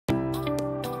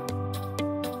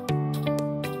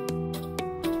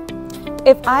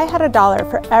If I had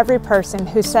 $1 for every person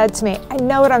who said to me, I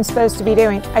know what I'm supposed to be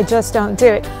doing, I just don't do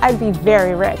it, I'd be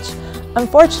very rich.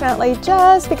 Unfortunately,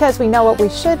 just because we know what we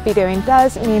should be doing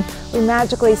doesn't mean we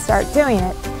magically start doing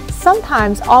it.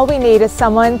 Sometimes all we need is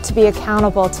someone to be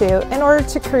accountable to in order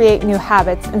to create new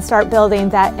habits and start building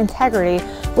that integrity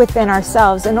within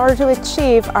ourselves in order to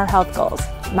achieve our health goals.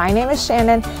 My name is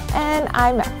Shannon and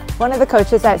I'm one of the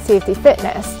coaches at CFD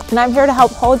Fitness, and I'm here to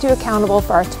help hold you accountable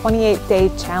for our 28-day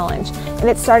challenge, and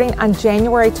it's starting on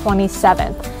January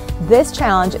 27th. This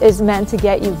challenge is meant to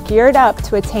get you geared up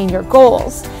to attain your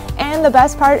goals, and the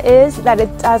best part is that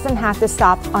it doesn't have to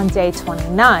stop on day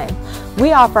 29.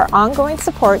 We offer ongoing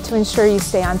support to ensure you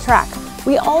stay on track.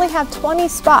 We only have 20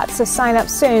 spots, so sign up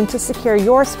soon to secure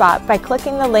your spot by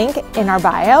clicking the link in our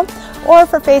bio, or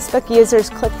for Facebook users,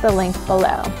 click the link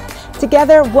below.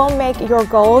 Together, we'll make your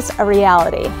goals a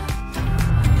reality.